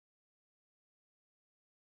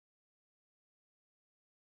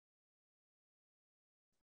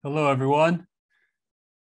Hello, everyone.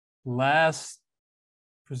 Last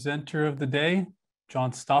presenter of the day,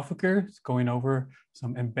 John Stauffacher, is going over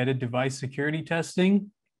some embedded device security testing.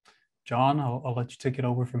 John, I'll let you take it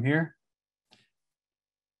over from here.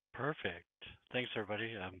 Perfect. Thanks,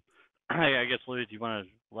 everybody. I guess, Louis, do you want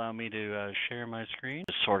to allow me to share my screen?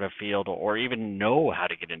 This sort of field, or even know how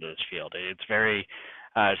to get into this field. It's very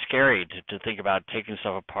scary to think about taking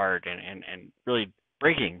stuff apart and really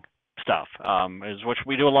breaking stuff, is what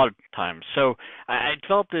we do a lot of times. So I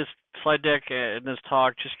developed this slide deck in this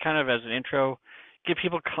talk just kind of as an intro, get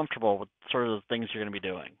people comfortable with sort of the things you're going to be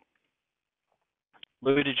doing.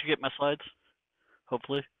 Louis, did you get my slides?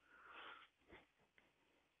 Hopefully.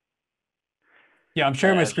 Yeah, I'm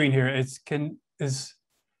sharing my screen here. Can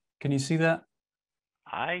you see that?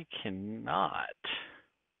 I cannot.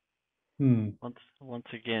 Hmm. Once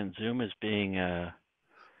again, Zoom is being not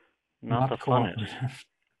the Not funnest. cooperative.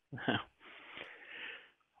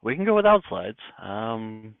 We can go without slides.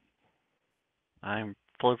 I'm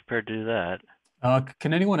fully prepared to do that.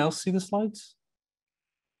 Can anyone else see the slides?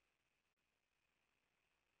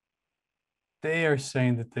 They are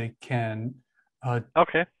saying that they can.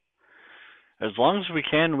 Okay. As long as we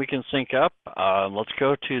can sync up. Let's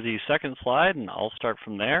go to the second slide, and I'll start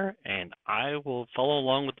from there, and I will follow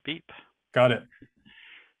along with the beep. Got it.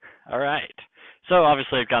 All right. So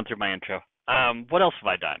obviously I've gone through my intro. What else have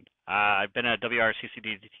I done? I've been a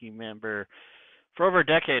WRCCD team member for over a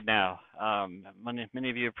decade now. Many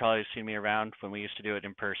of you have probably seen me around when we used to do it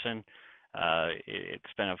in person.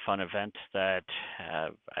 It's been a fun event that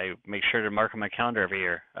I make sure to mark on my calendar every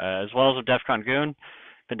year, as well as with DEF CON Goon.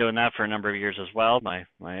 Been doing that for a number of years as well. My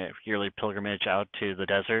yearly pilgrimage out to the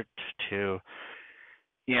desert to,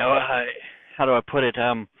 how do I put it?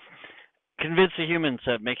 Convince the humans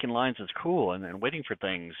that making lines is cool and waiting for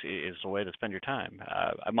things is the way to spend your time.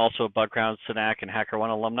 I'm also a Bugground, SNAC, and HackerOne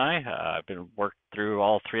alumni. I've been worked through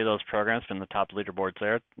all three of those programs, been the top leaderboards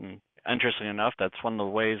there. And interestingly enough, that's one of the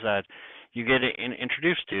ways that you get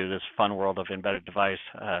introduced to this fun world of embedded device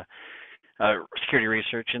security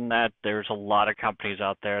research, in that there's a lot of companies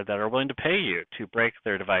out there that are willing to pay you to break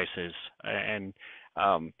their devices, and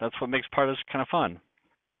that's what makes part of this kind of fun.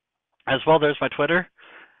 As well, there's my Twitter.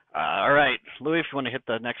 All right, Louis, if you want to hit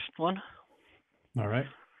the next one. All right.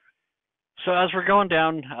 So as we're going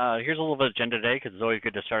down, here's a little bit of agenda today, because it's always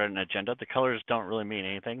good to start an agenda. The colors don't really mean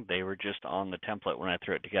anything. They were just on the template when I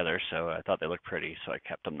threw it together, so I thought they looked pretty, so I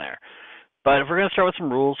kept them there. But if we're going to start with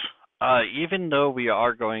some rules, even though we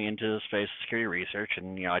are going into the space of security research,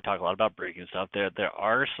 and I talk a lot about breaking stuff, there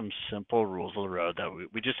are some simple rules of the road that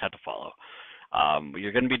we just have to follow.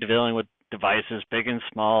 You're going to be dealing with devices big and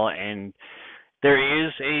small, and there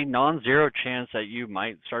is a non-zero chance that you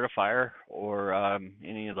might start a fire or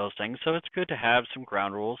any of those things. So it's good to have some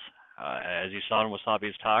ground rules. As you saw in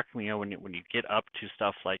Wasabi's talk, when you get up to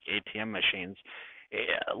stuff like ATM machines,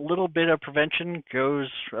 a little bit of prevention goes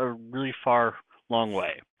a really long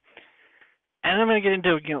way. And I'm going to get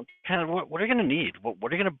into, kind of what are you going to need? What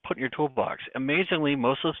are you going to put in your toolbox? Amazingly,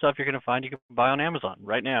 most of the stuff you're going to find you can buy on Amazon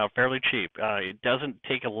right now, fairly cheap. It doesn't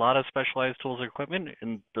take a lot of specialized tools or equipment,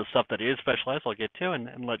 and the stuff that is specialized I'll get to and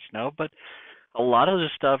let you know. But a lot of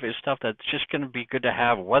this stuff is stuff that's just going to be good to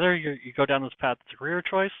have, whether you go down this path as a career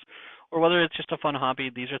choice or whether it's just a fun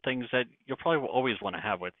hobby. These are things that you'll probably always want to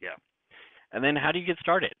have with you. And then how do you get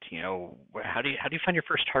started? How do you find your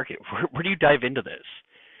first target? Where do you dive into this?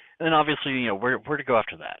 And then obviously, where to go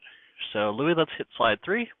after that. So Louis, let's hit slide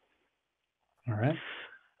 3. All right.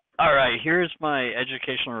 All right, here's my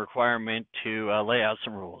educational requirement to lay out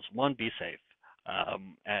some rules. 1, be safe.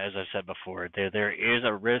 As I said before, there is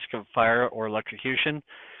a risk of fire or electrocution.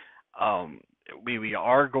 We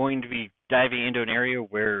are going to be diving into an area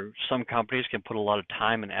where some companies can put a lot of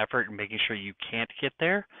time and effort in making sure you can't get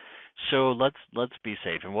there. So let's be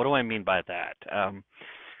safe. And what do I mean by that?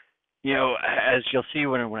 As you'll see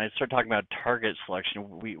when I start talking about target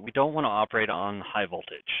selection, we don't want to operate on high voltage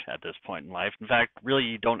at this point in life. In fact, really,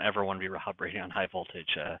 you don't ever want to be operating on high voltage.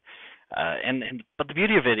 But the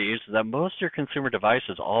beauty of it is that most of your consumer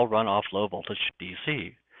devices all run off low voltage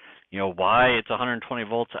DC. Why it's 120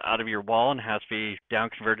 volts out of your wall and has to be down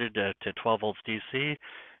converted to 12 volts DC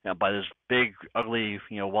by this big ugly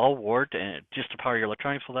wall wart and just to power your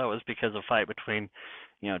electronics. Well, that was because of a fight between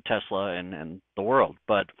Tesla and the world.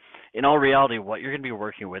 But in all reality, what you're going to be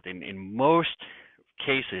working with in most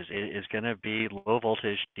cases is going to be low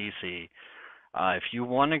voltage DC. If you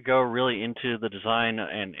want to go really into the design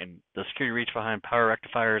and the security reach behind power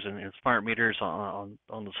rectifiers and smart meters on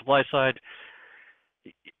the supply side,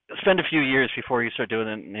 spend a few years before you start doing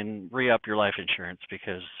it and re-up your life insurance,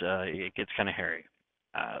 because it gets kind of hairy.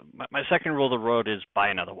 My second rule of the road is buy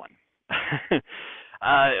another one.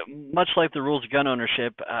 Much like the rules of gun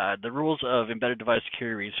ownership, the rules of embedded device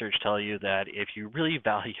security research tell you that if you really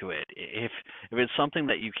value it, if it's something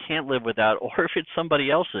that you can't live without, or if it's somebody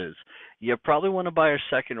else's, you probably want to buy a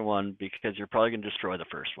second one because you're probably going to destroy the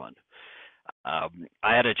first one.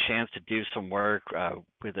 I had a chance to do some work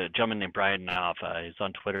with a gentleman named Brian Knopf. He's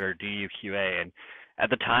on Twitter, DUQA, and at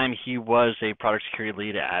the time he was a product security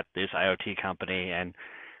lead at this IoT company, and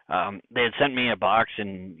they had sent me a box,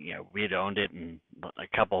 and we had owned it in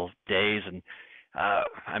a couple of days, and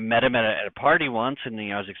I met him at a party once, and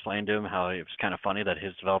I was explaining to him how it was kind of funny that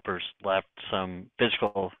his developers left some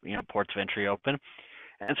physical ports of entry open.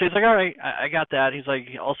 And so he's like, all right, I got that. He's like,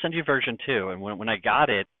 I'll send you version 2. And when I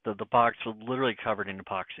got it, the box was literally covered in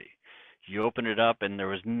epoxy. You open it up, and there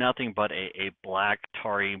was nothing but a black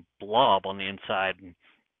tarry blob on the inside. And,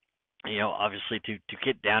 obviously to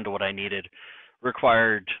get down to what I needed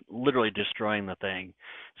required literally destroying the thing.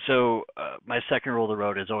 So my second rule of the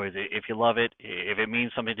road is always, if you love it, if it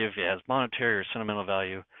means something to you, if it has monetary or sentimental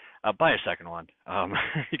value, buy a second one,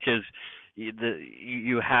 because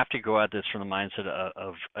you have to go at this from the mindset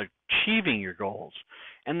of achieving your goals,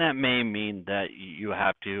 and that may mean that you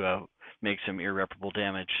have to make some irreparable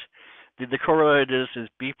damage. The corollary to this is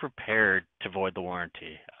be prepared to void the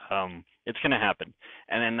warranty. It's going to happen,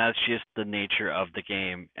 and then that's just the nature of the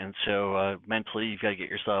game. And so mentally, you've got to get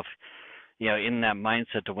yourself, in that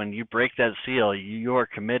mindset to when you break that seal, you are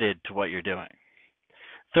committed to what you're doing.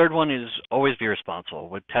 Third one is always be responsible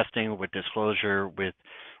with testing, with disclosure, with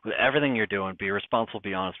everything you're doing. Be responsible,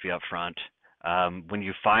 be honest, be upfront. When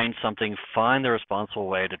you find something, find the responsible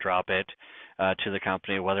way to drop it to the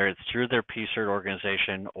company, whether it's through their PCERT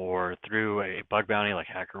organization or through a bug bounty like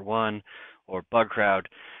HackerOne or BugCrowd.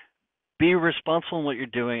 Be responsible in what you're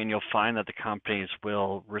doing, and you'll find that the companies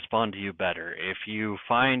will respond to you better. If you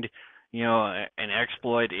find, an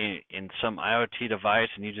exploit in some IoT device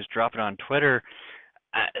and you just drop it on Twitter,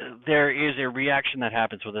 there is a reaction that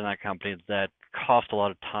happens within that company that costs a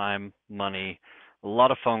lot of time, money, a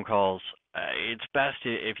lot of phone calls. It's best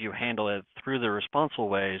if you handle it through the responsible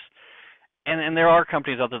ways. And there are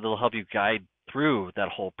companies out there that will help you guide through that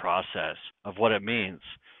whole process of what it means.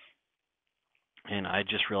 And I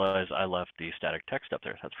just realized I left the static text up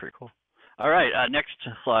there. That's pretty cool. All right, next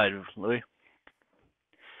slide, Louis.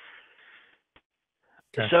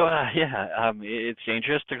 Okay. So it's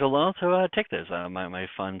dangerous to go alone, so take this. My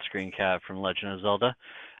fun screen cap from Legend of Zelda.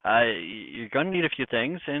 You're going to need a few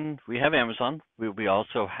things, and we have Amazon. We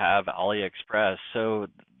also have AliExpress. So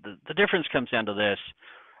the difference comes down to this.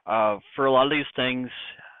 For a lot of these things,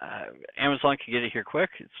 Amazon can get it here quick.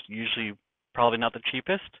 It's usually probably not the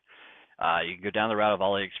cheapest. You can go down the route of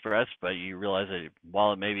AliExpress, but you realize that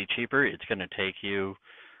while it may be cheaper, it's going to take you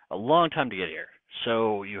a long time to get here.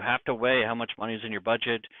 So you have to weigh how much money is in your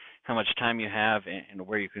budget, how much time you have, and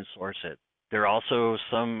where you can source it. There are also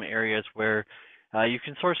some areas where you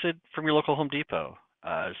can source it from your local Home Depot.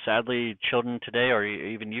 Sadly, children today, or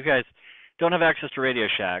even you guys, don't have access to Radio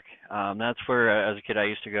Shack. That's where, as a kid, I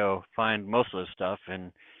used to go find most of this stuff,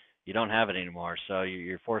 and you don't have it anymore. So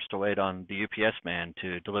you're forced to wait on the UPS man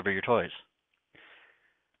to deliver your toys.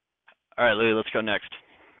 All right, Louis, let's go next.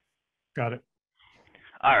 Got it.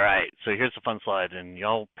 All right, so here's the fun slide, and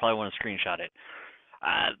y'all probably want to screenshot it.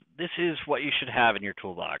 This is what you should have in your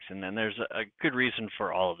toolbox, and then there's a good reason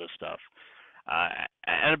for all of this stuff.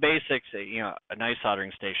 At a basics, a nice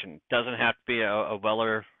soldering station doesn't have to be a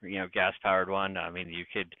Weller, gas-powered one. I mean, you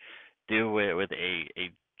could do it with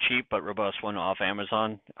a cheap but robust one off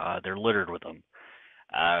Amazon. They're littered with them.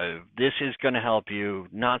 This is going to help you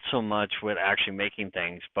not so much with actually making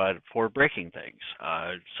things, but for breaking things.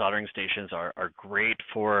 Soldering stations are great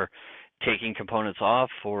for taking components off,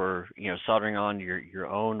 for soldering on your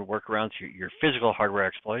own workarounds, your physical hardware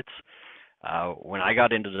exploits. When I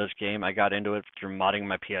got into this game, I got into it through modding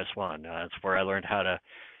my PS1. That's where I learned how to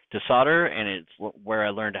solder, and it's where I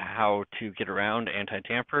learned how to get around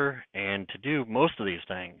anti-tamper and to do most of these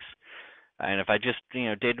things. And if I just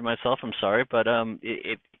dated myself, I'm sorry, but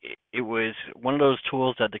it was one of those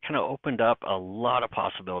tools that kind of opened up a lot of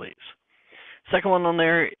possibilities. Second one on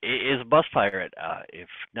there is Bus Pirate. If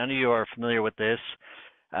none of you are familiar with this,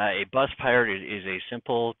 a Bus Pirate is a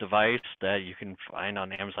simple device that you can find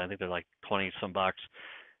on Amazon. I think they're like 20 some bucks,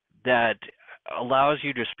 that allows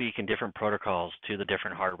you to speak in different protocols to the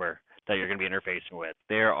different hardware that you're going to be interfacing with.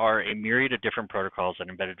 There are a myriad of different protocols that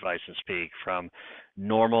embedded devices speak, from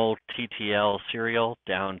normal TTL serial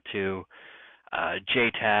down to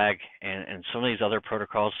JTAG and some of these other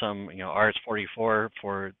protocols, some RS-44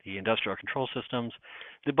 for the industrial control systems.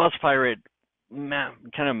 The Bus Pirate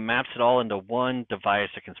kind of maps it all into one device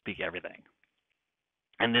that can speak everything.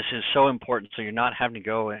 And this is so important, so you're not having to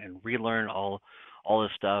go and relearn all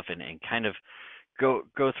this stuff and kind of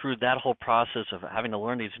go through that whole process of having to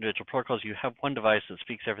learn these individual protocols. You have one device that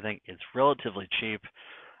speaks everything. It's relatively cheap.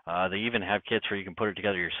 They even have kits where you can put it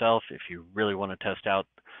together yourself if you really want to test out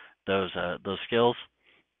those skills.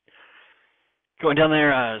 Going down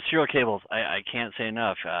there, serial cables. I can't say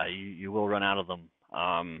enough. You will run out of them.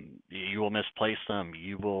 You will misplace them.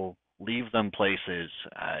 You will leave them places.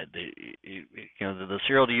 The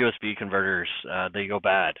serial to USB converters, they go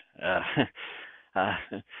bad.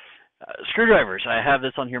 Screwdrivers. I have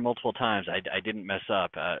this on here multiple times. I didn't mess up.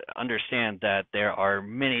 Understand that there are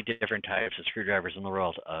many different types of screwdrivers in the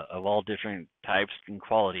world, of all different types and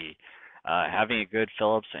quality. Having a good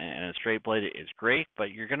Phillips and a straight blade is great,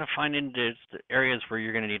 but you're going to find into areas where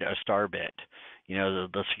you're going to need a star bit.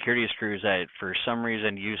 The security screws that for some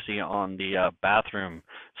reason you see on the bathroom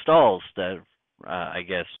stalls that I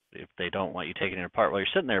guess if they don't want you taking it apart while you're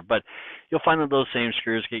sitting there, but you'll find that those same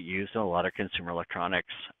screws get used in a lot of consumer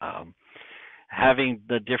electronics. Having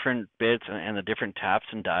the different bits and the different taps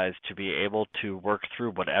and dies to be able to work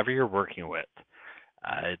through whatever you're working with.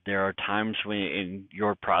 There are times in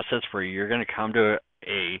your process where you're going to come to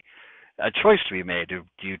a choice to be made. Do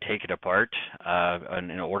you take it apart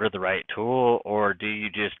and order the right tool, or do you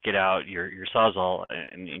just get out your Sawzall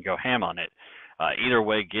and go ham on it? Either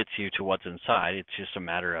way gets you to what's inside. It's just a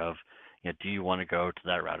matter of, do you want to go to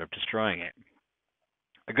that route of destroying it?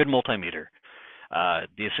 A good multimeter.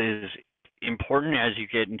 This is important as you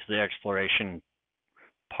get into the exploration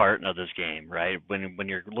part of this game, right? When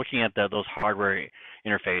you're looking at those hardware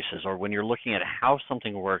interfaces, or when you're looking at how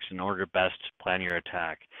something works in order to best plan your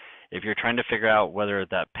attack. If you're trying to figure out whether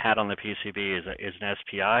that pad on the PCB is an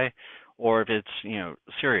SPI, or if it's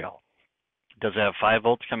serial. Does it have 5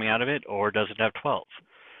 volts coming out of it, or does it have 12?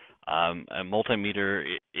 A multimeter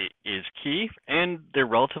is key, and they're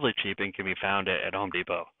relatively cheap and can be found at Home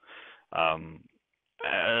Depot.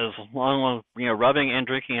 As long as rubbing and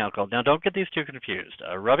drinking alcohol. Now, don't get these two confused.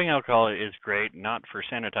 Rubbing alcohol is great, not for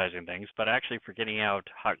sanitizing things, but actually for getting out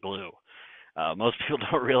hot glue. Most people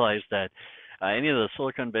don't realize that any of the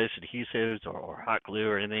silicone-based adhesives or hot glue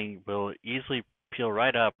or anything will easily peel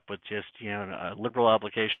right up with just a liberal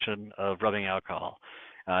application of rubbing alcohol.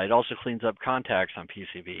 It also cleans up contacts on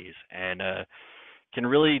PCBs and can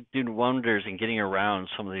really do wonders in getting around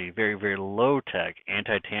some of the very, very low-tech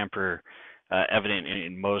anti-tamper evident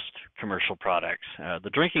in most commercial products. The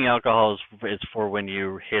drinking alcohol is for when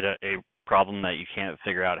you hit a problem that you can't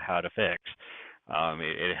figure out how to fix.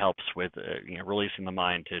 It helps with releasing the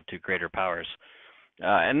mind to greater powers.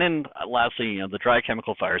 And then lastly, the dry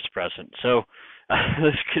chemical fire suppressant. So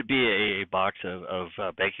this could be a box of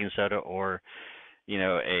baking soda, or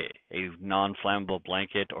a non-flammable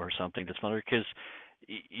blanket or something to smother, because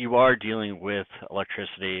you are dealing with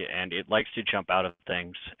electricity and it likes to jump out of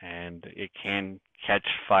things, and it can catch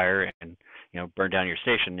fire and burn down your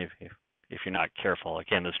station if you're not careful.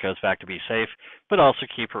 Again, this goes back to be safe, but also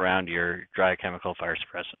keep around your dry chemical fire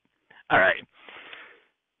suppressant. All right.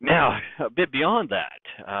 Now, a bit beyond that,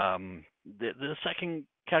 the second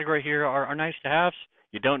category here are nice to haves.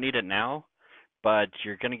 You don't need it now, but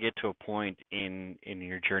you're going to get to a point in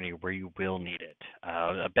your journey where you will need it.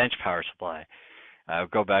 A bench power supply.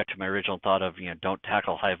 Go back to my original thought of don't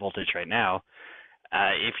tackle high voltage right now.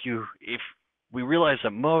 If we realize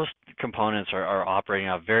that most components are operating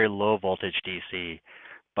at very low voltage DC,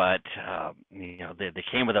 but they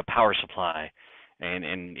came with a power supply,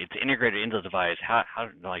 and it's integrated into the device.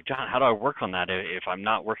 John, how do I work on that if I'm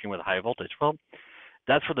not working with high voltage? Well,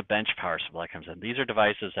 that's where the bench power supply comes in. These are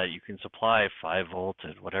devices that you can supply 5 volts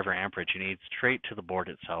at whatever amperage you need straight to the board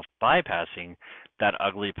itself, bypassing that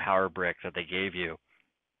ugly power brick that they gave you,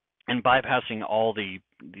 and bypassing all the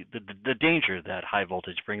danger that high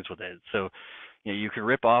voltage brings with it. So you can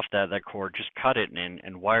rip off that cord, just cut it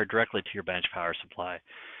and wire directly to your bench power supply.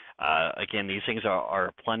 Again, these things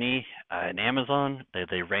are plenty in Amazon.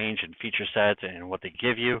 They range in feature sets and what they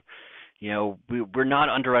give you. We're not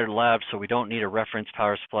Underwriter Labs, so we don't need a reference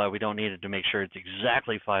power supply. We don't need it to make sure it's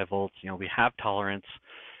exactly 5 volts. We have tolerance.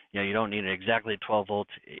 You don't need it exactly 12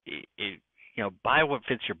 volts. Buy what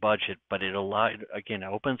fits your budget, but it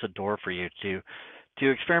opens a door for you to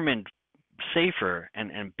experiment safer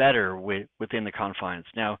and better within the confines.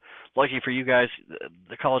 Now, lucky for you guys,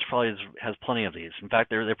 the college probably has plenty of these. In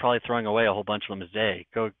fact, they're probably throwing away a whole bunch of them a day.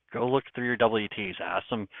 Go look through your WTs.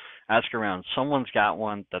 Ask around. Someone's got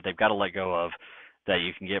one that they've got to let go of that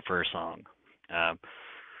you can get for a song.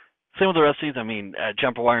 Same with the rest of these. I mean,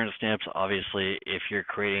 jumper wire and snips. Obviously, if you're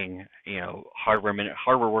creating, hardware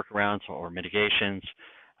workarounds or mitigations,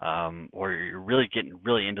 or you're really getting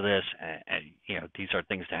really into this, and these are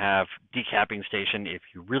things to have. Decapping station. If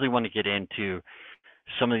you really want to get into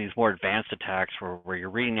some of these more advanced attacks where you're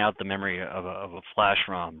reading out the memory of a flash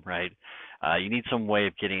ROM, right? You need some way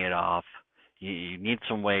of getting it off. You need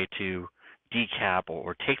some way to decap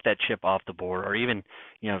or take that chip off the board, or even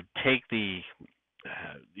take the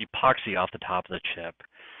epoxy off the top of the chip.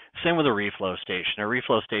 Same with a reflow station. A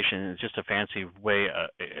reflow station is just a fancy way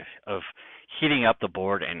of heating up the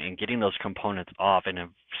board and getting those components off in a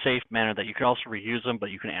safe manner that you can also reuse them,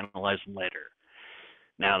 but you can analyze them later.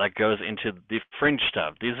 Now that goes into the fringe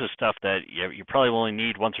stuff. These are stuff that you probably only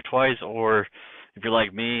need once or twice, or if you're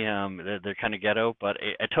like me, they're kind of ghetto, but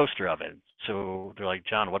a toaster oven. So they're like,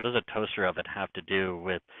 John, what does a toaster oven have to do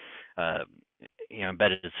with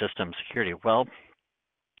embedded system security? Well,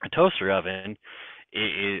 a toaster oven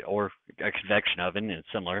or a convection oven, it's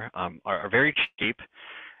similar, are very cheap,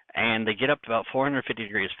 and they get up to about 450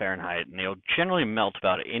 degrees Fahrenheit, and they'll generally melt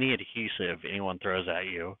about any adhesive anyone throws at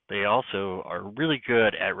you. They also are really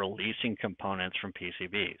good at releasing components from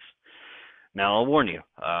PCBs. Now, I'll warn you,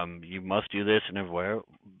 you must do this in a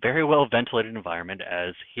very well ventilated environment,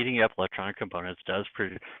 as heating up electronic components does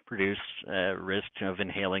produce risk of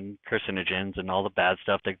inhaling carcinogens and all the bad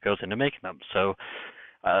stuff that goes into making them. So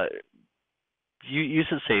you use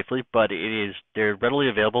it safely, but they're readily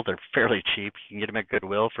available. They're fairly cheap. You can get them at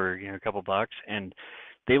Goodwill for a couple bucks, and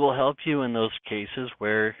they will help you in those cases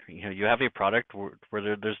where you have a product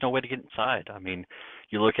where there's no way to get inside. I mean,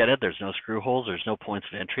 you look at it, there's no screw holes, there's no points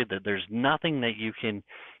of entry, there's nothing that you can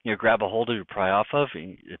grab a hold of or pry off of.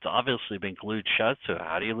 It's obviously been glued shut, so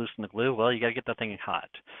how do you loosen the glue? Well, you got to get that thing hot.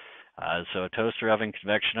 So a toaster oven,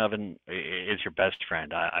 convection oven is your best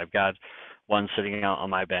friend. I've got one sitting out on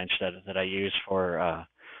my bench that I use for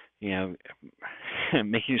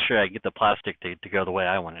making sure I get the plastic to go the way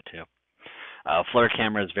I want it to. FLIR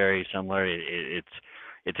camera is very similar.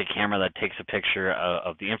 It's a camera that takes a picture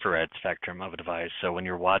of the infrared spectrum of a device. So when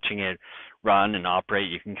you're watching it run and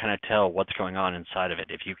operate, you can kind of tell what's going on inside of it.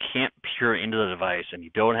 If you can't peer into the device and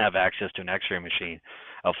you don't have access to an X-ray machine,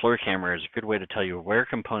 a FLIR camera is a good way to tell you where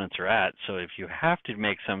components are at. So if you have to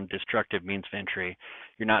make some destructive means of entry,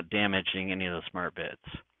 you're not damaging any of the smart bits.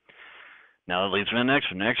 Now that leads me to the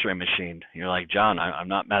next one, an X-ray machine. You're like, John, I'm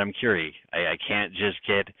not Madame Curie. I can't just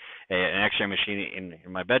get an X-ray machine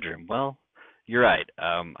in my bedroom. Well, you're right.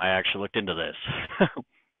 I actually looked into this.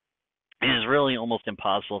 It is really almost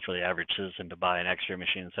impossible for the average citizen to buy an X-ray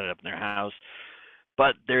machine and set it up in their house.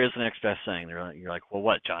 But there is the next best thing. You're like, well,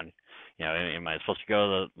 what, John? Am I supposed to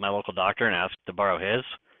go to my local doctor and ask to borrow his?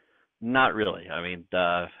 Not really. I mean,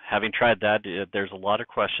 having tried that, there's a lot of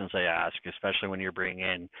questions they ask, especially when you're bringing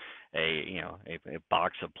in a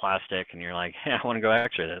box of plastic and you're like, hey, I want to go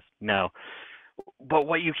X-ray this. No. But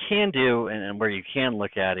what you can do and where you can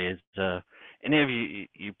look at is any of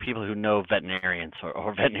you people who know veterinarians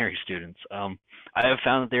or veterinary students, I have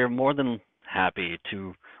found that they're more than happy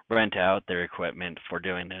to rent out their equipment for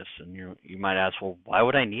doing this. And you might ask, well, why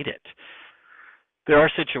would I need it? There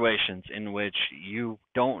are situations in which you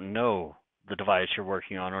don't know the device you're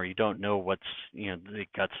working on, or you don't know what's the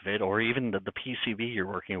guts of it, or even the PCB you're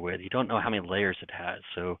working with. You don't know how many layers it has.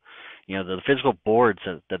 So the physical boards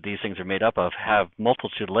that these things are made up of have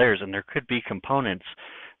multitude of layers, and there could be components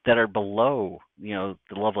that are below the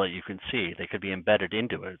level that you can see. They could be embedded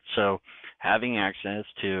into it. So having access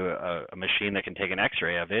to a machine that can take an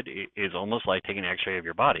X-ray of it is almost like taking an X-ray of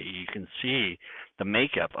your body. You can see the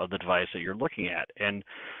makeup of the device that you're looking at. And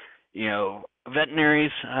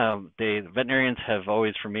veterinarians have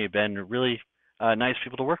always, for me, been really nice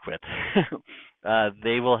people to work with.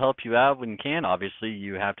 They will help you out when you can. Obviously,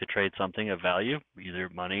 you have to trade something of value, either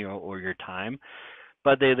money or your time.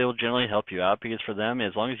 But they will generally help you out, because for them,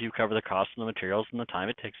 as long as you cover the cost of the materials and the time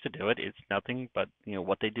it takes to do it, it's nothing but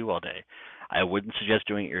what they do all day. I wouldn't suggest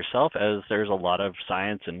doing it yourself, as there's a lot of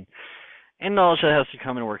science and knowledge that has to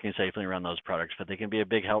come in working safely around those products. But they can be a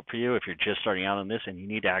big help for you if you're just starting out on this and you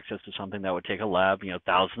need access to something that would take a lab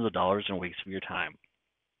thousands of dollars and weeks of your time.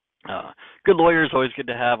 Good lawyer is always good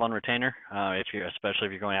to have on retainer, especially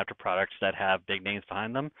if you're going after products that have big names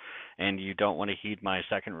behind them, and you don't want to heed my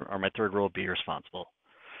second or my third rule: be responsible.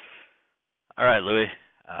 All right, Louis,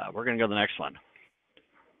 we're going to go to the next one.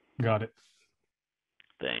 Got it.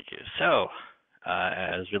 Thank you. So,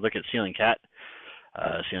 as we look at Ceiling Cat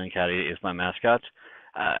is my mascot.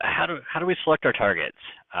 How do we select our targets?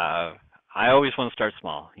 I always want to start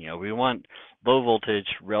small. We want low voltage,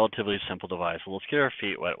 relatively simple device. So let's get our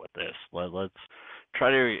feet wet with this. Let's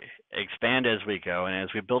try to expand as we go, and as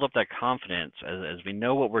we build up that confidence, as we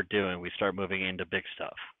know what we're doing, we start moving into big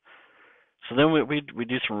stuff. So then we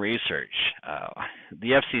do some research.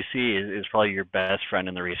 The FCC is probably your best friend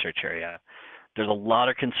in the research area. There's a lot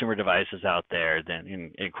of consumer devices out there that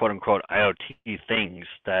in quote unquote IoT things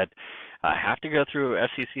that have to go through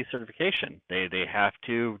FCC certification. They have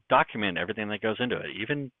to document everything that goes into it,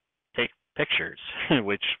 even take pictures,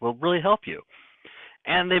 which will really help you.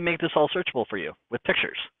 And they make this all searchable for you with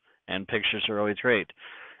pictures, and pictures are always great.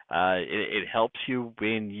 It helps you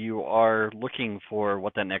when you are looking for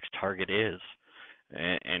what that next target is,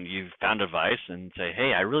 and you've found a device and say,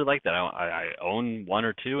 hey, I really like that. I own one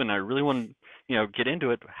or two, and I really want to get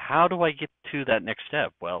into it. How do I get to that next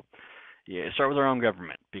step? Well, start with our own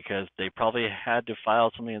government, because they probably had to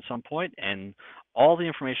file something at some point, and all the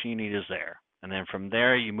information you need is there. And then from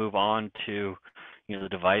there, you move on to the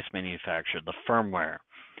device manufacturer, the firmware.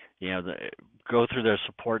 Go through their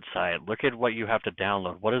support site. Look at what you have to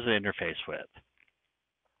download. What does it interface with?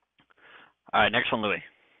 All right, next one, Louis.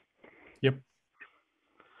 Yep.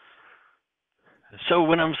 So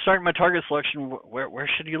when I'm starting my target selection, where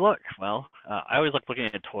should you look? Well, I always looking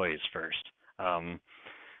at toys first.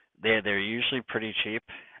 They're usually pretty cheap,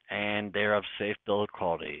 and they're of safe build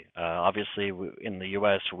quality. Obviously, in the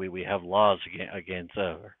U.S., we have laws against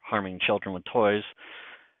harming children with toys,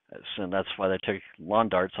 so that's why they took lawn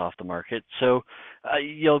darts off the market. So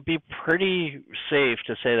you'll be pretty safe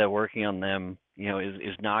to say that working on them,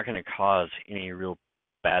 is not going to cause any real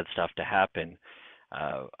bad stuff to happen.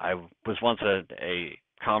 I was once at a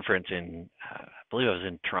conference in, I believe I was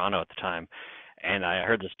in Toronto at the time, and I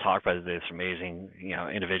heard this talk by this amazing,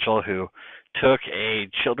 individual who took a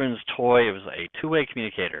children's toy. It was a two-way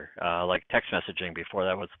communicator, like text messaging before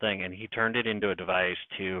that was a thing, and he turned it into a device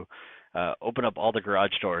to open up all the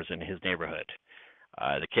garage doors in his neighborhood.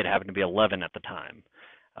 The kid happened to be 11 at the time,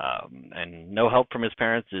 and no help from his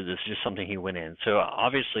parents. This is just something he went in. So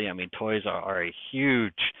obviously, toys are a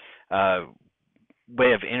huge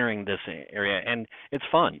way of entering this area, and it's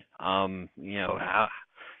fun.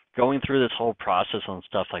 Going through this whole process on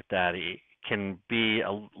stuff like that, it can be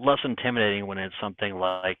less intimidating when it's something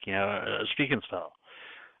like a speak and spell.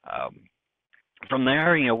 From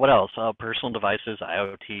there, what else? Personal devices,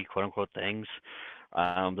 IoT, quote unquote things.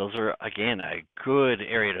 Those are, again, a good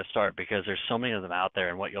area to start, because there's so many of them out there,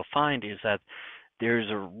 and what you'll find is that there's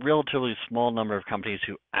a relatively small number of companies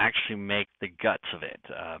who actually make the guts of it.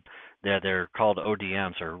 They're called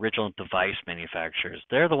ODMs, or original device manufacturers.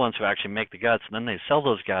 They're the ones who actually make the guts, and then they sell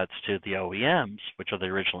those guts to the OEMs, which are the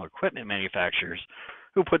original equipment manufacturers,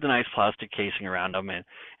 who put the nice plastic casing around them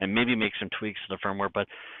and maybe make some tweaks to the firmware. But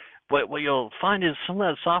what you'll find is some of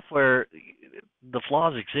that software, the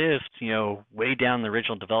flaws exist, way down the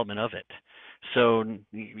original development of it. So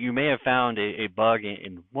you may have found a bug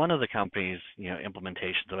in one of the company's,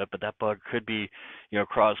 implementations of it, but that bug could be,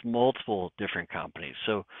 across multiple different companies.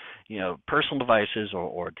 So, personal devices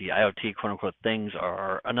or the IoT quote unquote things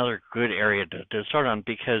are another good area to start on,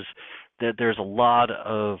 because there's a lot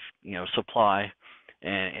of, supply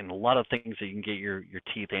and a lot of things that you can get your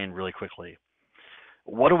teeth in really quickly.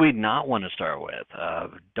 What do we not want to start with?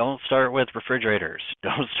 Don't start with refrigerators.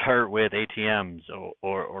 Don't start with ATMs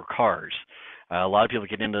or cars. A lot of people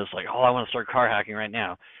get into this like, I want to start car hacking right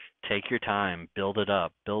now. Take your time, build it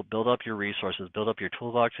up, build up your resources, build up your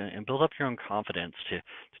toolbox, and build up your own confidence to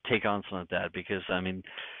take on some of that. Because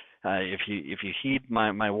if you heed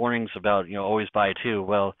my warnings about always buy two,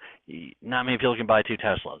 well, not many people can buy two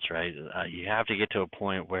Teslas, right? You have to get to a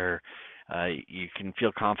point where you can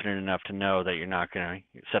feel confident enough to know that you're not going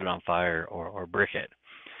to set it on fire or brick it.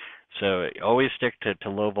 So always stick to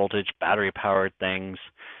low voltage, battery powered things,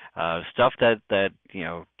 stuff that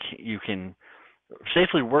you can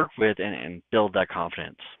safely work with and build that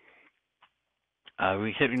confidence.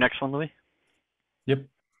 We hit your next one, Louis? Yep.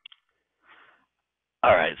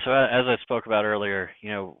 All right. So as I spoke about earlier,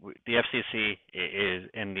 the FCC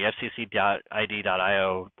and the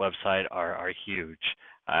FCC.id.io website are huge.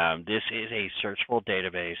 This is a searchable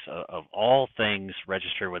database of all things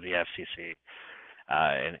registered with the FCC.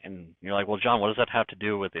 And you're like, well, John, what does that have to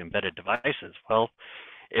do with embedded devices? Well,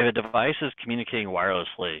 if a device is communicating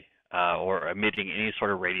wirelessly or emitting any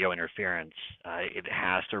sort of radio interference, it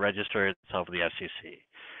has to register itself with the FCC.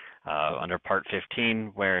 Under Part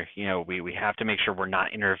 15, where we have to make sure we're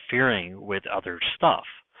not interfering with other stuff.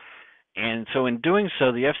 And so in doing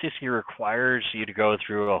so, the FCC requires you to go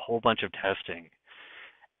through a whole bunch of testing.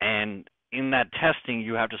 And in that testing,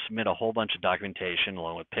 you have to submit a whole bunch of documentation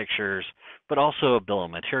along with pictures, but also a bill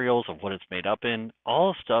of materials of what it's made up in.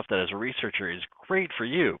 All stuff that as a researcher is great for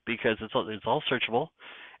you because it's all searchable,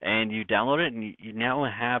 and you download it and you now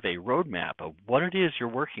have a roadmap of what it is you're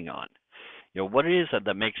working on. What it is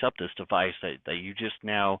that makes up this device that you just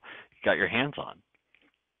now got your hands on.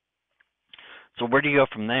 So where do you go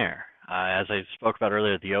from there? As I spoke about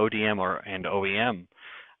earlier, the ODM and OEM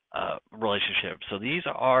relationship. So these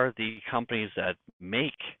are the companies that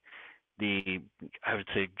make I would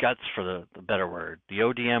say guts for the better word. The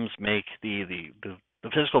ODMs make the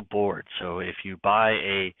physical board. So if you buy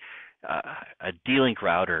a D-Link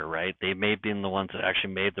router, right, they may have been the ones that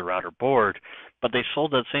actually made the router board, but they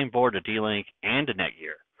sold that same board to D-Link and to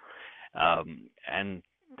Netgear. And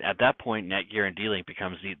at that point, Netgear and D-Link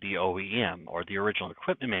becomes the OEM, or the original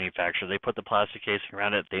equipment manufacturer. They put the plastic casing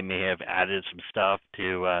around it. They may have added some stuff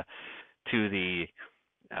to the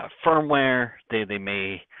firmware. They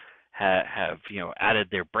may have added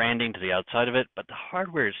their branding to the outside of it, but the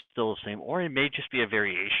hardware is still the same, or it may just be a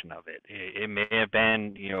variation of it. It may have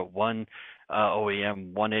been one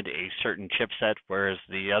OEM wanted a certain chipset, whereas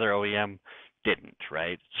the other OEM didn't,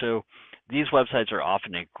 right? So these websites are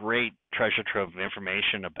often a great treasure trove of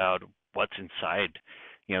information about what's inside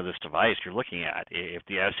this device you're looking at. If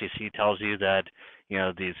the FCC tells you that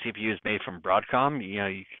the CPU is made from Broadcom,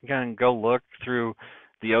 you can kind of go look through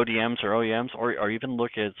the ODMs or OEMs, or even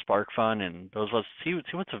look at SparkFun and those ones, see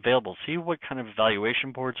what's available, see what kind of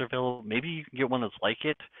evaluation boards are available. Maybe you can get one that's like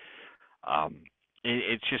it.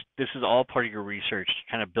 It's just, this is all part of your research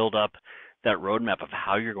to kind of build up that roadmap of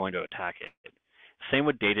how you're going to attack it. Same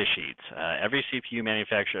with data sheets. Every CPU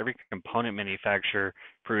manufacturer, every component manufacturer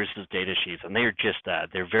produces data sheets, and they are just that.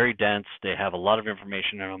 They're very dense. They have a lot of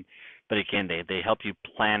information in them, but again, they help you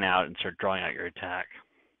plan out and start drawing out your attack.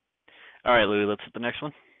 All right, Louis, let's hit the next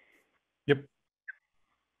one. Yep.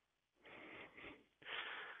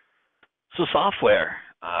 So software,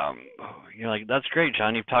 that's great,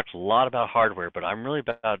 John. You've talked a lot about hardware, but I'm really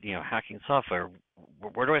about hacking software.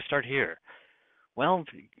 Where do I start here? Well,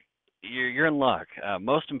 you're in luck.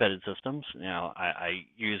 Most embedded systems, I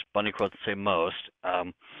use bunny quotes to say most.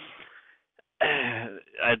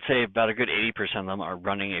 I'd say about a good 80% of them are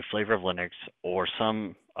running a flavor of Linux or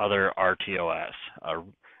some other RTOS.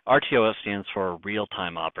 RTOS stands for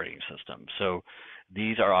real-time operating system. So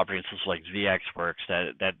these are operating systems like VxWorks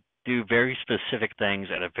that do very specific things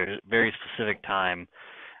at a very, very specific time.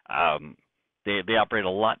 They operate a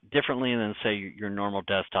lot differently than, say, your normal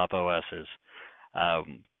desktop OSs.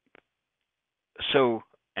 So,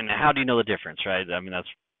 and how do you know the difference, right? I mean, that's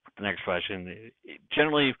the next question.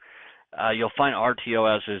 Generally, you'll find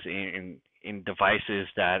RTOSs in devices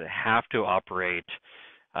that have to operate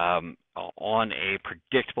on a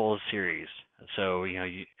predictable series. So,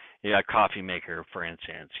 you got a coffee maker, for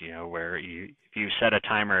instance, where if you set a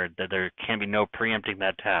timer that there can be no preempting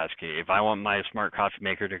that task. If I want my smart coffee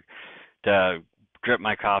maker to drip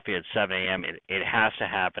my coffee at 7 a.m., it has to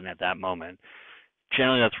happen at that moment.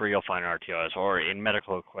 Generally, that's where you'll find RTOS, or in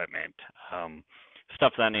medical equipment,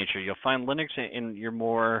 stuff of that nature. You'll find Linux in your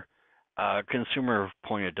more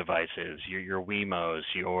consumer-pointed devices, your Wemos,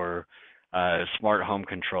 your smart home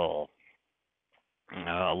control.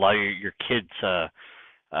 A lot of your kids'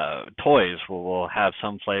 toys will have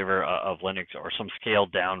some flavor of Linux or some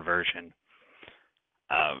scaled-down version.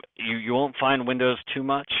 You won't find Windows too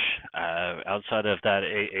much outside of that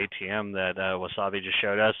ATM that Wasabi just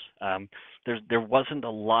showed us. There wasn't a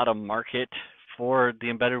lot of market for the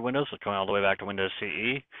embedded Windows, going all the way back to Windows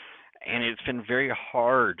CE, and it's been very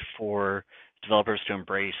hard for developers to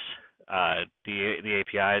embrace the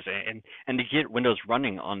APIs and to get Windows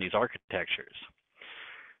running on these architectures.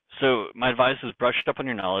 So my advice is brush up on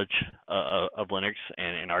your knowledge of Linux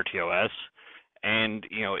and RTOS. And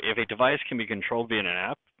if a device can be controlled via an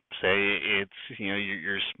app, say it's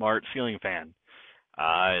your smart ceiling fan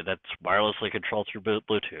that's wirelessly controlled through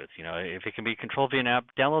Bluetooth. If it can be controlled via an app,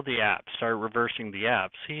 download the app, start reversing the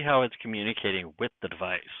app, see how it's communicating with the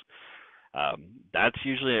device. That's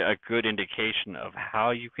usually a good indication of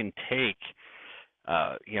how you can take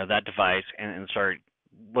that device and start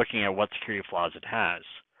looking at what security flaws it has.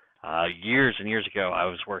 Years and years ago, I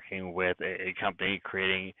was working with a company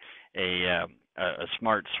creating a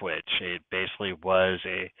smart switch. It basically was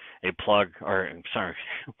a plug, or sorry,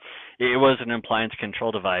 it was an appliance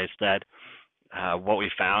control device that what we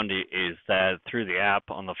found is that through the app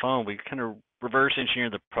on the phone, we kind of reverse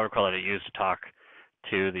engineered the protocol that it used to talk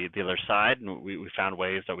to the other side, and we found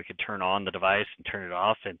ways that we could turn on the device and turn it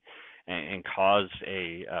off and cause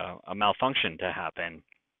a malfunction to happen.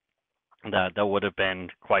 that would have been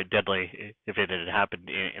quite deadly if it had happened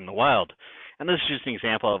in the wild. And this is just an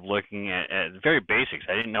example of looking at very basics.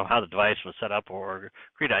 I didn't know how the device was set up or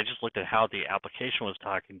created. I just looked at how the application was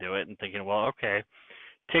talking to it and thinking, well, okay,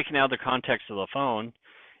 taking out the context of the phone,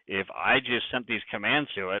 if I just sent these commands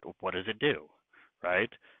to it, what does it do, right?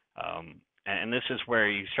 And this is where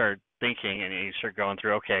you start thinking and you start going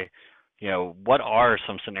through, okay, what are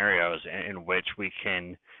some scenarios in which we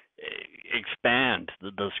can expand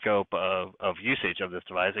the scope of usage of this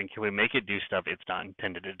device, and can we make it do stuff it's not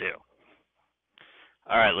intended to do?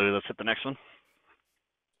 All right, Louis, let's hit the next one.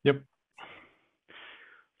 Yep.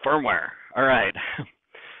 Firmware. All right.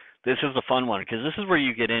 This is a fun one because this is where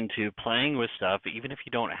you get into playing with stuff even if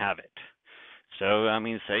you don't have it. So, I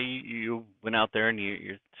mean, say you went out there and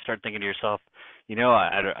you start thinking to yourself,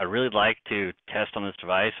 I really like to test on this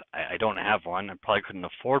device. I don't have one. I probably couldn't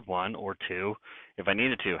afford one or two if I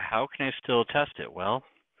needed to. How can I still test it? Well,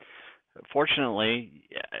 fortunately,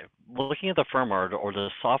 looking at the firmware or the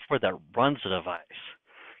software that runs the device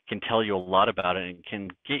can tell you a lot about it and can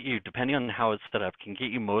get you, depending on how it's set up, can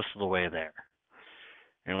get you most of the way there.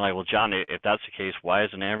 And you're like, well, John, if that's the case, why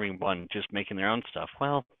isn't everyone just making their own stuff?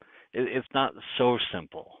 Well, it's not so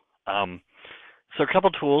simple. So a couple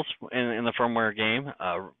tools in the firmware game.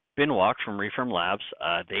 Binwalk from Refirm Labs,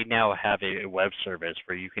 they now have a web service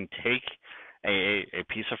where you can take a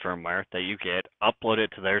piece of firmware that you get, upload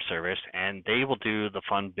it to their service, and they will do the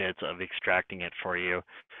fun bits of extracting it for you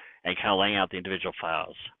and kind of laying out the individual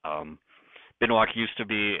files. Binwalk used to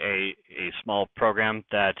be a small program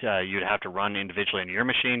that you'd have to run individually on your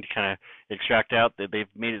machine to kind of extract out. They've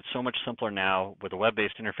made it so much simpler now with a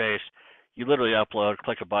web-based interface. You literally upload,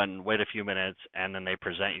 click a button, wait a few minutes, and then they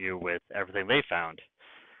present you with everything they found.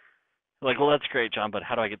 Like, well, that's great, John, but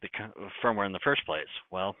how do I get the firmware in the first place?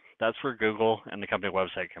 Well, that's where Google and the company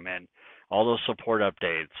website come in. All those support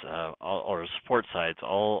updates, or support sites,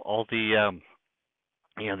 all the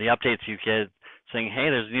the updates you get saying, hey,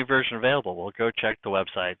 there's a new version available. Well, go check the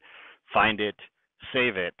website, find it,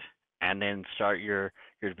 save it, and then start your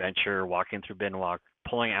adventure walking through Binwalk,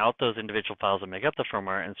 pulling out those individual files that make up the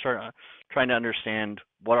firmware and start trying to understand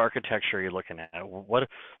what architecture you're looking at. What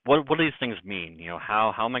do these things mean?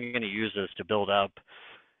 How am I going to use this to build up,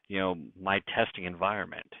 my testing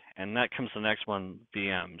environment? And that comes to the next one,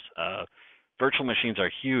 VMs. Virtual machines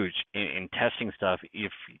are huge in testing stuff.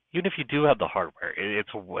 Even if you do have the hardware, it's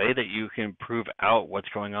a way that you can prove out what's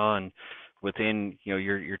going on within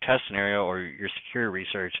your test scenario or your security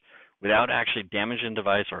research without actually damaging the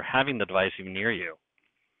device or having the device even near you.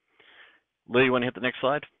 Lou, you want to hit the next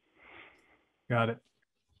slide? Got it.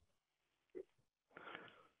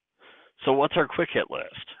 So what's our quick hit list?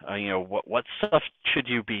 What stuff should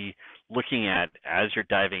you be looking at as you're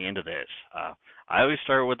diving into this? I always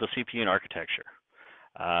start with the CPU and architecture.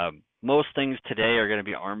 Most things today are going to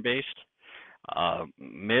be ARM-based.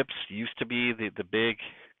 MIPS used to be the big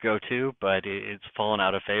go-to, but it's fallen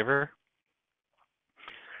out of favor.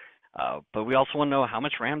 But we also want to know how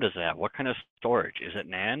much RAM does it have? What kind of storage? Is it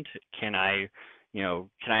NAND? Can I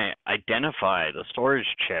identify the storage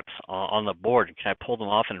chips on the board? Can I pull them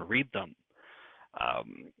off and read them?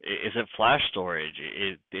 Is it flash storage?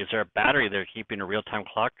 Is there a battery there keeping a real-time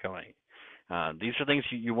clock going? These are things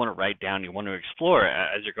you want to write down, you want to explore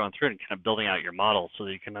as you're going through it and kind of building out your model so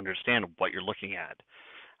that you can understand what you're looking at.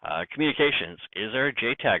 Communications, is there a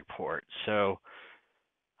JTAG port? So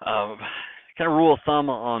kind of rule of thumb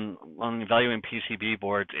on evaluating PCB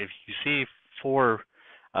boards, if you see 4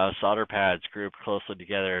 solder pads grouped closely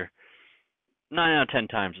together, 9 out of 10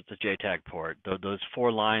 times it's a JTAG port. Those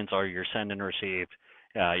 4 lines are your send and receive,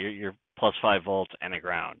 your plus 5 volts and a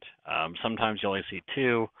ground. Sometimes you only see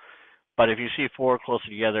 2, but if you see 4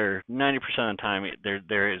 closely together, 90% of the time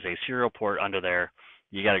there is a serial port under there.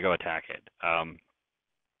 You got to go attack it.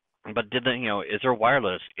 But is there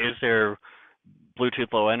wireless? Is there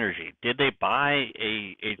Bluetooth Low Energy? Did they buy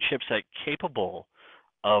a chipset capable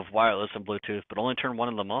of wireless and Bluetooth, but only turn one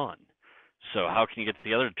of them on? So how can you get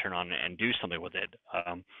the other to turn on and do something with it?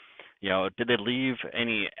 Did they leave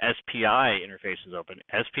any SPI interfaces open?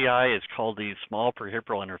 SPI is called the Small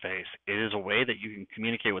Peripheral Interface. It is a way that you can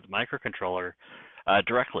communicate with the microcontroller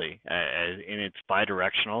directly, and it's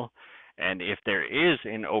bidirectional. And if there is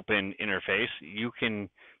an open interface, you can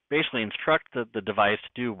basically instruct the device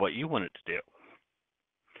to do what you want it to do.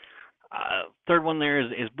 Third one there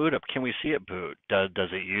is boot up. Can we see it boot? Does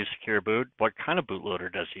it use secure boot? What kind of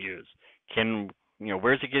bootloader does it use?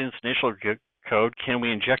 Where's it getting its initial code? Can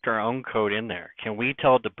we inject our own code in there? Can we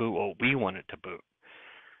tell it to boot what we want it to boot?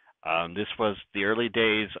 This was the early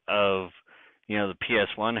days of the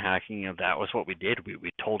PS1 hacking. That was what we did.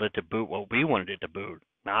 We told it to boot what we wanted it to boot.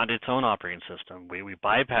 not its own operating system. We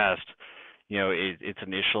bypassed, its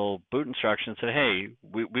initial boot instructions. Said, hey,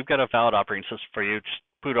 we've got a valid operating system for you. Just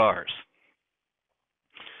boot ours.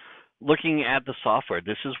 Looking at the software,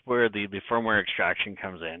 this is where the firmware extraction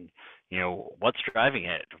comes in. What's driving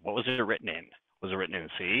it? What was it written in? Was it written in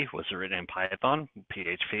C? Was it written in Python,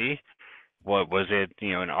 PHP? What was it?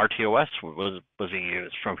 An RTOS was it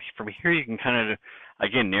used? From here, you can kind of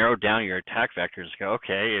again narrow down your attack vectors. Go,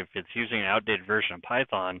 okay, if it's using an outdated version of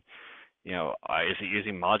Python, is it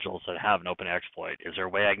using modules that have an open exploit? Is there a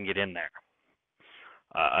way I can get in there?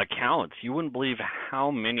 Accounts. You wouldn't believe how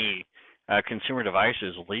many consumer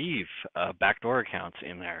devices leave backdoor accounts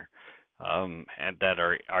in there, and that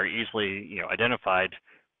are easily identified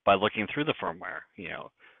by looking through the firmware.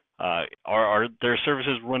 Are there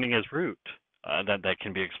services running as root that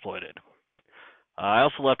can be exploited? I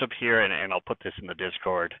also left up here, and I'll put this in the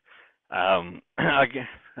Discord, a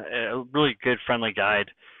really good friendly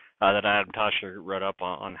guide that Adam Tasha wrote up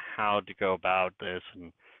on how to go about this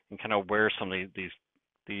and kind of where some of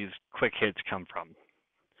these quick hits come from.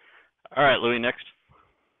 All right, Louis, next.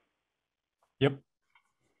 Yep.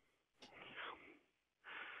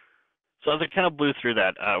 So as I kind of blew through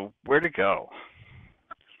that, where to go?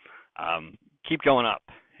 Keep going up.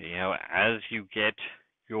 As you get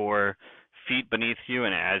your feet beneath you,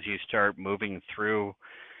 and as you start moving through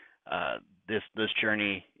this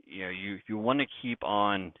journey, you want to keep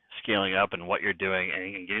on scaling up in what you're doing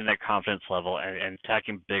and getting that confidence level and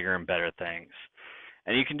attacking bigger and better things.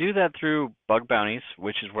 And you can do that through bug bounties,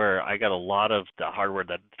 which is where I got a lot of the hardware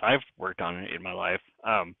that I've worked on in my life.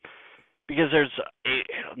 Because there's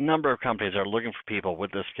a number of companies that are looking for people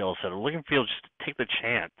with this skill set, are looking for people just to take the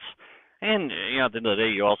chance. And, at the end of the day,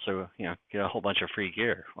 you also, get a whole bunch of free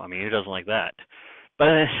gear. I mean, who doesn't like that?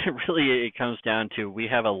 But really, it comes down to we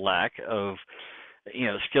have a lack of,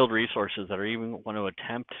 skilled resources that are even want to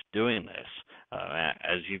attempt doing this.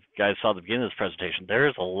 As you guys saw at the beginning of this presentation, there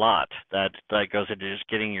is a lot that goes into just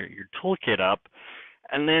getting your toolkit up.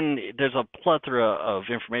 And then there's a plethora of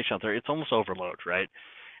information out there. It's almost overload, right?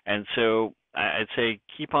 And so I'd say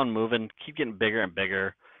keep on moving, keep getting bigger and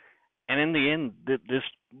bigger. And in the end, if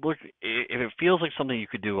it feels like something you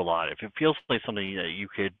could do a lot, if it feels like something that you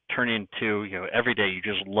could turn into, every day, you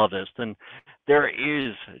just love this, then there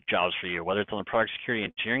is jobs for you, whether it's on the product security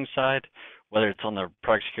engineering side, whether it's on the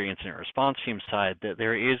product security incident response team side, that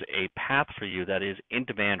there is a path for you that is in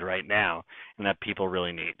demand right now and that people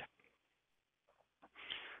really need.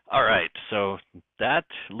 All right, so that,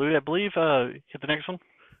 Louis, I believe, hit the next one.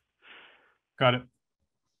 Got it.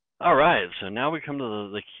 All right, so now we come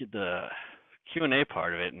to the Q&A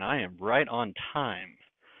part of it, and I am right on time,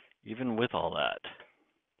 even with all that.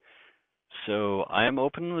 So I am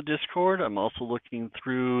opening the Discord. I'm also looking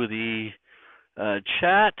through the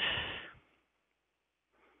chat,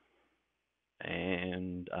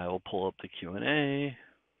 and I will pull up the Q&A.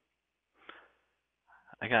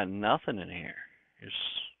 I got nothing in here.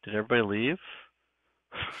 Did everybody leave?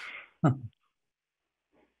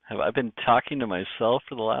 Have I been talking to myself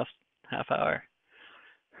for the last half hour?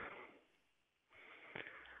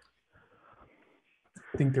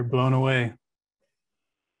 I think they're blown away.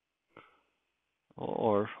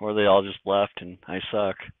 Or they all just left and I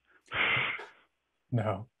suck.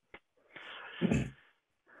 No.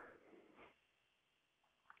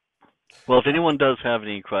 Well, if anyone does have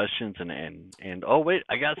any questions and oh wait,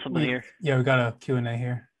 I got something here. Yeah, we got a Q&A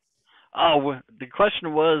here. Oh, the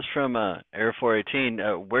question was from Air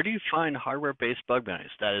 418. Where do you find hardware-based bug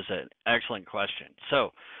bounties? That is an excellent question.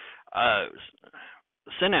 So,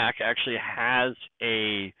 SYNAC actually has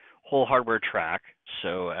a whole hardware track.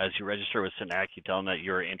 So, as you register with SYNAC, you tell them that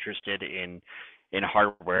you're interested in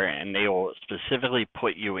hardware, and they will specifically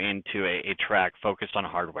put you into a track focused on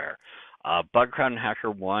hardware. BugCrowd and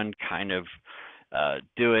HackerOne kind of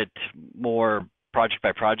do it more project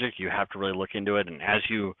by project. You have to really look into it, and as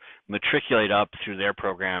you matriculate up through their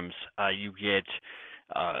programs, you get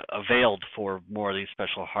availed for more of these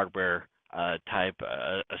special hardware type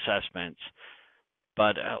assessments.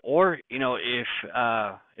 But or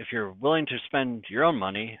if you're willing to spend your own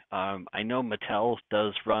money, I know Mattel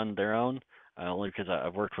does run their own, only because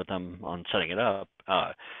I've worked with them on setting it up.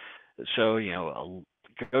 So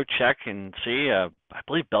go check and see. I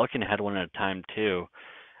believe Belkin had one at a time too.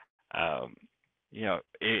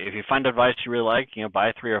 If you find a device you really like,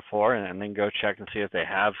 buy 3 or 4 and then go check and see if they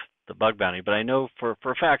have the bug bounty. But I know for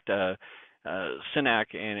a fact,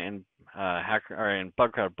 SYNAC and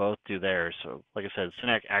BugCrowd both do theirs. So like I said,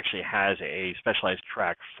 SYNAC actually has a specialized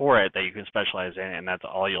track for it that you can specialize in, and that's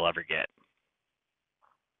all you'll ever get.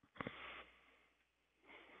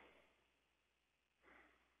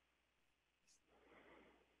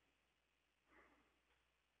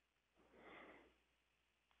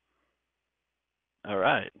 All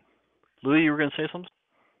right. Louis, you were going to say something?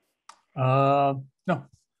 No,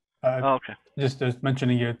 uh, Oh, okay. just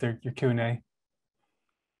mentioning your Q&A.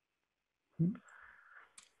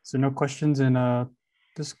 So no questions in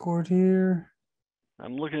Discord here.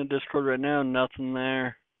 I'm looking at Discord right now. Nothing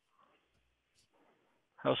there.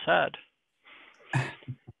 How sad.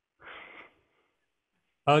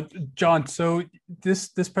 Uh, John, so this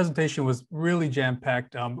presentation was really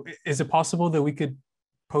jam-packed. Is it possible that we could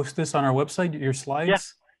post this on our website, your Yeah.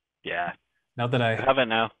 slides? Yeah. Now that You I have it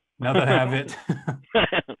now. now that I have it.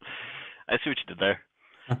 I see what you did there.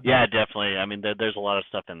 Yeah, definitely. I mean, there's a lot of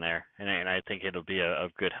stuff in there, and I think it'll be a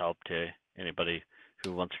good help to anybody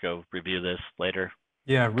who wants to go review this later.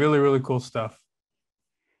 Yeah, really, really cool stuff.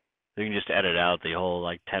 You can just edit out the whole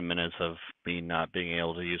like 10 minutes of me not being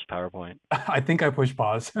able to use PowerPoint. I think I pushed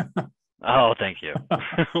pause. Oh, thank you.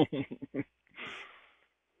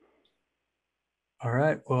 All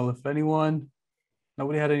right. Well, if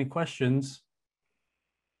nobody had any questions,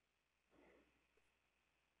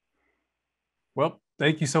 well,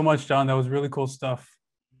 thank you so much, John. That was really cool stuff.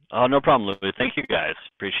 Oh, no problem, Louis. Thank you guys.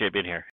 Appreciate being here.